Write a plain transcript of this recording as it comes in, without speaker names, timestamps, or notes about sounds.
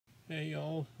Hey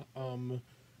y'all,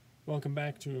 welcome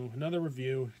back to another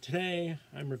review. Today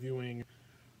I'm reviewing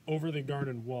Over the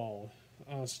Garden Wall,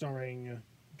 starring,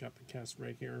 got the cast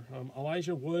right here,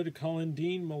 Elijah Wood, Colin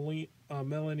Dean, Melanie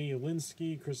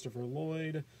Linsky, Christopher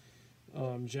Lloyd,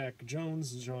 Jack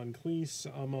Jones, John Cleese,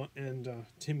 and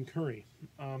Tim Curry.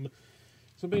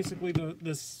 So basically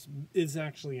this is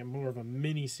actually more of a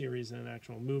mini-series than an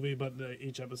actual movie, but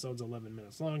each episode's 11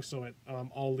 minutes long, so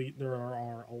there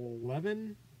are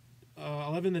 11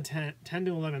 to 10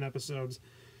 to 11 episodes,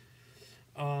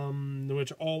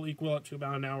 which all equal up to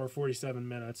about an hour 47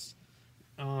 minutes.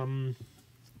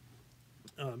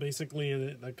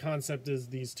 Basically, the concept is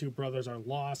these two brothers are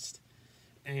lost,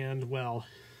 and well,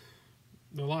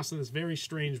 they're lost in this very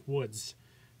strange woods.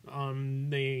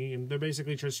 They're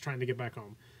basically just trying to get back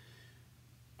home.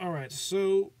 Alright,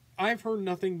 so I've heard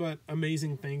nothing but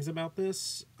amazing things about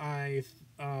this. A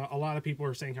lot of people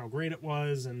are saying how great it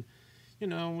was, and you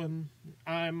know, and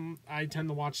I tend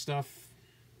to watch stuff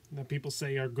that people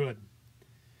say are good.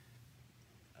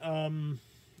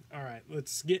 Alright,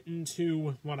 let's get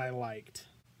into what I liked.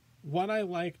 What I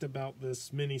liked about this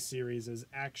miniseries is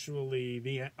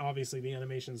actually obviously the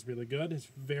animation is really good. It's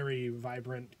very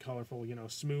vibrant, colorful,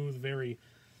 smooth, very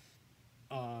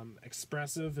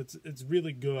expressive. It's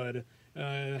really good.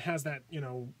 It has that,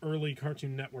 early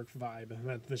Cartoon Network vibe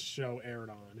that this show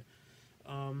aired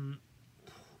on.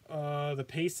 The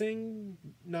pacing,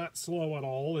 not slow at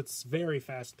all. It's very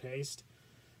fast-paced.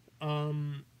 I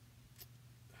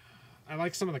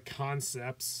like some of the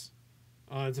concepts.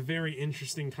 It's a very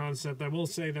interesting concept. I will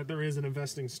say that there is an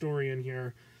investing story in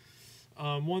here.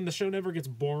 One, the show never gets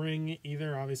boring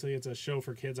either. Obviously, it's a show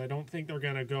for kids. I don't think they're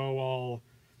going to go all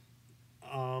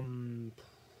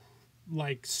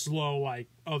like slow like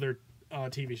other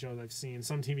TV shows I've seen.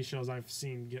 Some TV shows I've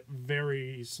seen get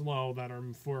very slow that are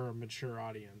for a mature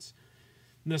audience.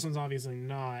 And this one's obviously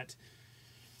not.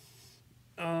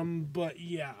 But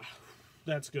yeah,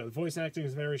 that's good. Voice acting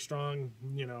is very strong.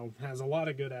 Has a lot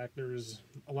of good actors.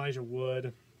 Elijah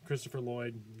Wood, Christopher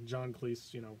Lloyd, John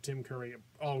Cleese, Tim Curry,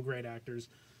 all great actors.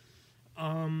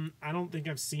 I don't think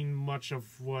I've seen much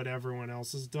of what everyone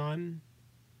else has done.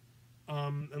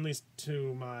 At least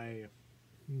to my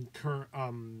current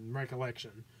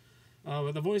recollection.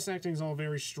 But the voice acting is all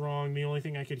very strong. The only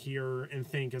thing I could hear and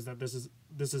think is that this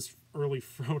is early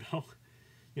Frodo,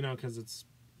 because it's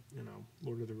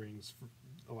Lord of the Rings.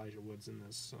 Elijah Wood's in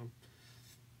this. So,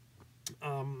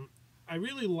 I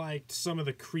really liked some of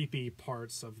the creepy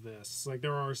parts of this. Like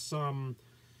there are some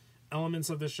elements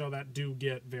of this show that do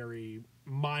get very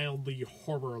mildly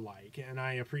horror-like, and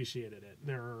I appreciated it.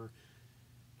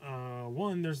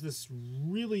 There's this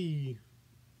really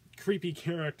creepy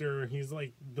character. He's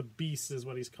like the Beast is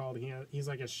what he's called. He's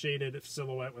like a shaded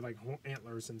silhouette with like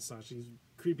antlers and such. He's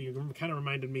creepy. It kind of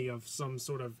reminded me of some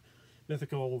sort of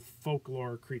mythical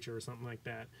folklore creature or something like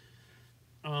that.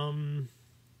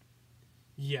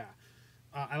 Yeah.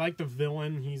 I like the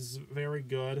villain. He's very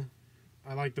good.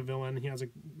 I like the villain.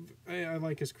 I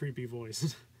like his creepy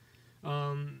voice.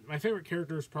 My favorite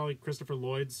character is probably Christopher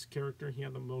Lloyd's character. He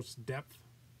had the most depth.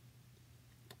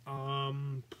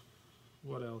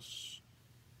 What else?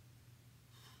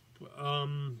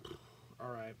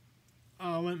 Alright.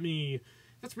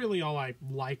 That's really all I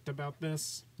liked about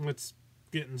this. Let's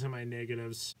get into my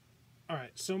negatives.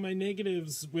 Alright, so my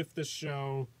negatives with the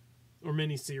show, or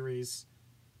miniseries,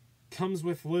 comes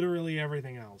with literally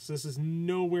everything else. This is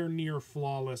nowhere near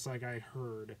flawless like I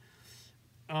heard.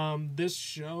 This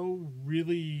show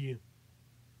really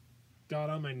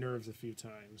got on my nerves a few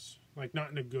times. Like,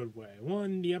 not in a good way.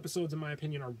 One, the episodes, in my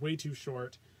opinion, are way too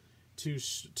short to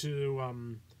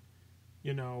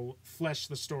flesh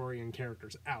the story and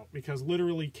characters out. Because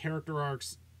literally character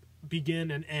arcs begin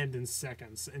and end in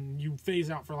seconds. And you phase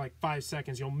out for like 5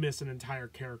 seconds, you'll miss an entire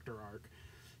character arc.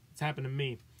 It's happened to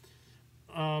me.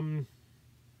 And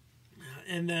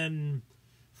then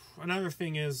another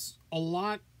thing is a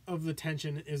lot of the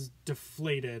tension is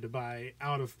deflated by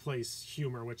out-of-place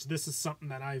humor, which this is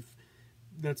something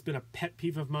that's been a pet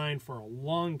peeve of mine for a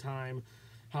long time.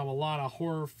 How a lot of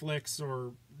horror flicks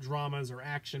or dramas or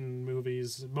action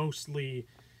movies, mostly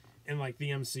in like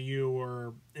the MCU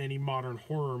or any modern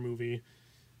horror movie,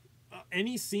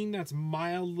 any scene that's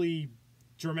mildly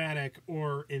dramatic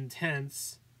or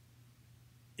intense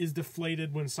is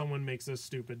deflated when someone makes a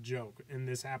stupid joke. And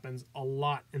this happens a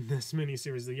lot in this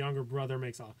miniseries. The younger brother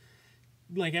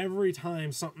like every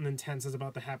time something intense is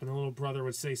about to happen, the little brother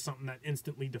would say something that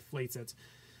instantly deflates it.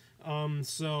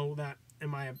 So that,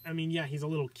 yeah, he's a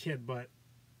little kid, but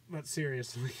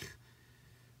seriously.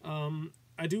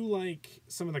 I do like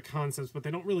some of the concepts, but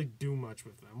they don't really do much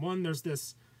with them. One, there's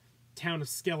this town of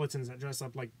skeletons that dress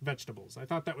up like vegetables. I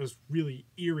thought that was really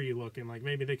eerie looking. Like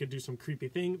maybe they could do some creepy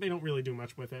thing. They don't really do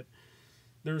much with it.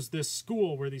 There's this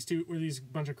school where these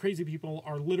bunch of crazy people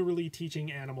are literally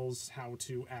teaching animals how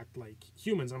to act like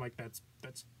humans. I'm like, that's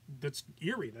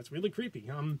eerie. That's really creepy.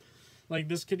 Like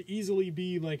this could easily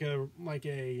be like a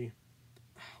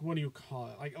what do you call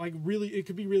it? Like really, it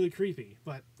could be really creepy,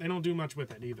 but they don't do much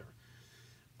with it either.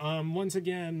 Once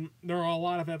again, there are a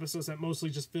lot of episodes that mostly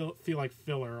just feel like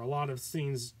filler. A lot of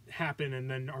scenes happen and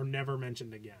then are never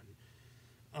mentioned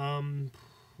again.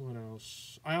 What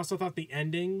else? I also thought the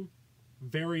ending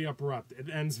very abrupt. It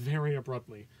ends very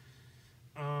abruptly.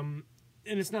 And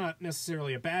it's not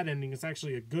necessarily a bad ending. It's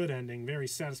actually a good ending, very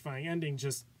satisfying ending.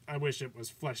 Just I wish it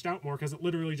was fleshed out more because it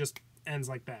literally just ends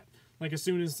like that. Like as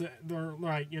soon as they're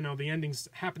like, you know, the ending's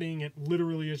happening, it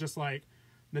literally is just like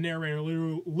the narrator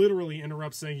literally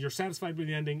interrupts saying, "You're satisfied with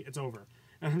the ending, it's over."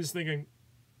 And I'm just thinking,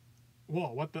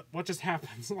 whoa, what just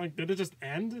happened? Like, did it just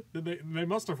end? They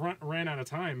must have ran out of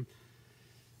time.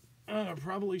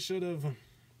 Probably should have,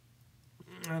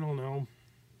 I don't know,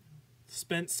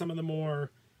 spent some of the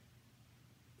more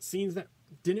scenes that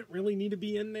didn't really need to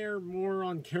be in there more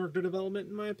on character development,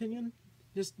 in my opinion.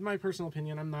 Just my personal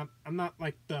opinion. I'm not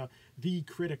like the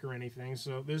critic or anything,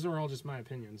 so these are all just my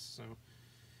opinions. So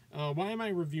why am I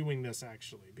reviewing this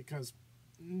actually? Because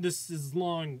this is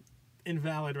long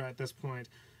invalid right at this point.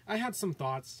 I had some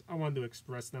thoughts. I wanted to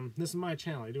express them. This is my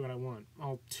channel. I do what I want.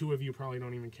 All two of you probably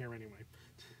don't even care anyway.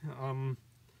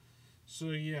 So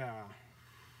yeah.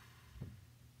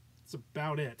 That's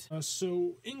about it.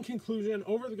 So in conclusion,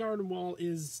 Over the Garden Wall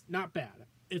is not bad.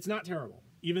 It's not terrible.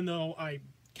 Even though I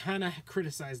kind of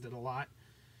criticized it a lot,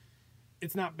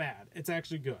 it's not bad. It's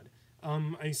actually good.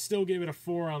 I still gave it a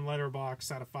 4 on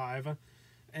Letterboxd out of 5.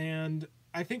 And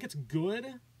I think it's good.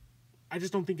 I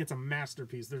just don't think it's a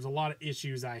masterpiece. There's a lot of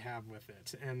issues I have with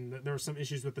it. And there are some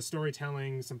issues with the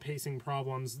storytelling, some pacing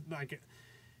problems. Like,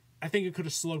 I think it could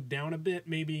have slowed down a bit.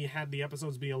 Maybe had the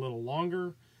episodes be a little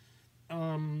longer.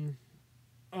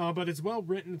 But it's well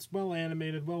written, it's well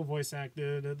animated, well voice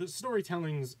acted. The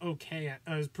storytelling's okay,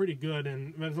 is pretty good,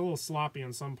 and it's a little sloppy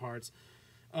in some parts.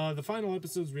 The final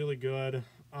episode's really good.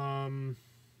 At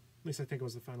least I think it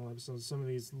was the final episode. Some of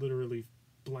these literally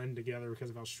blend together because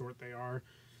of how short they are.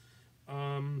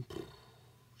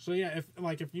 So yeah,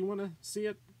 if you want to see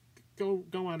it, go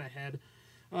on ahead.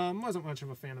 Wasn't much of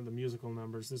a fan of the musical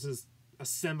numbers. This is a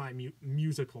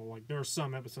semi-musical. Like, there are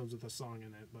some episodes with a song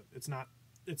in it, but it's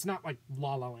not like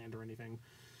La La Land or anything.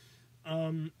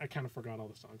 I kind of forgot all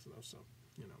the songs though, so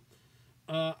you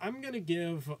know. I'm gonna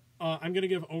give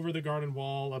Over the Garden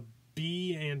Wall a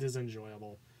B and is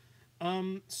enjoyable.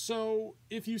 So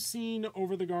if you've seen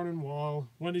Over the Garden Wall,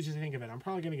 what did you think of it? I'm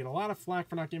probably gonna get a lot of flack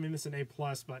for not giving this an A+,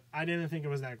 but I didn't think it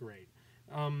was that great.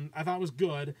 I thought it was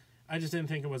good. I just didn't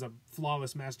think it was a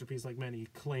flawless masterpiece like many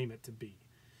claim it to be.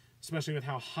 Especially with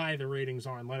how high the ratings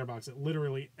are on Letterboxd. It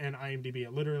literally, and IMDb,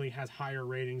 it literally has higher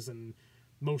ratings than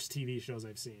most TV shows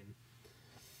I've seen.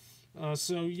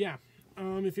 So yeah,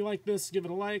 if you like this, give it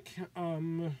a like.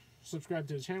 Subscribe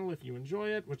to the channel if you enjoy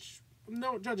it, which,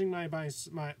 no, judging by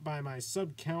my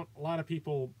sub count, a lot of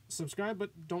people subscribe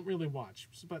but don't really watch.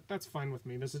 But that's fine with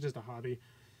me. This is just a hobby.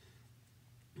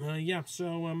 Yeah,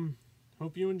 so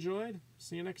hope you enjoyed.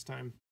 See you next time.